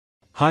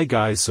Hi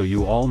guys, so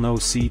you all know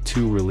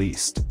C2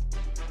 released.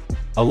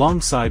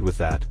 Alongside with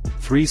that,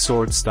 3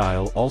 sword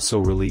style also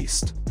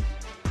released.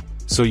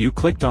 So you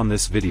clicked on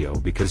this video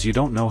because you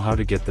don't know how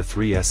to get the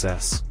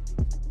 3SS.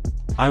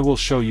 I will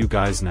show you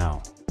guys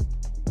now.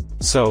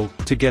 So,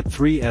 to get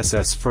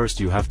 3SS first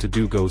you have to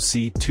go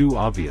C2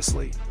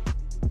 obviously.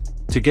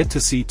 To get to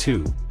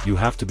C2, you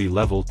have to be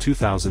level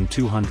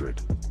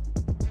 2200.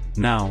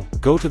 Now,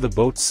 go to the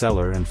boat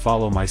seller and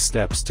follow my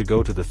steps to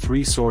go to the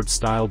 3 sword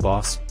style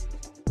boss.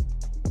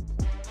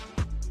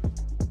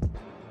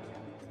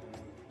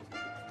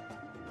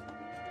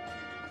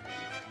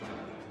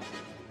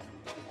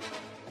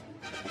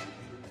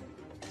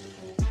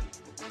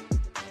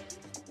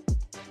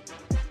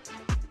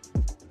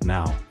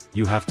 Now,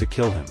 you have to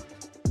kill him.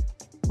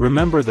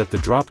 Remember that the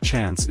drop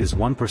chance is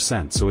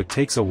 1%, so it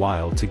takes a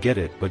while to get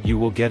it, but you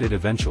will get it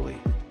eventually.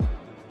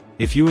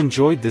 If you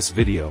enjoyed this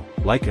video,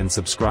 like and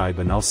subscribe,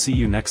 and I'll see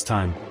you next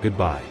time.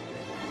 Goodbye.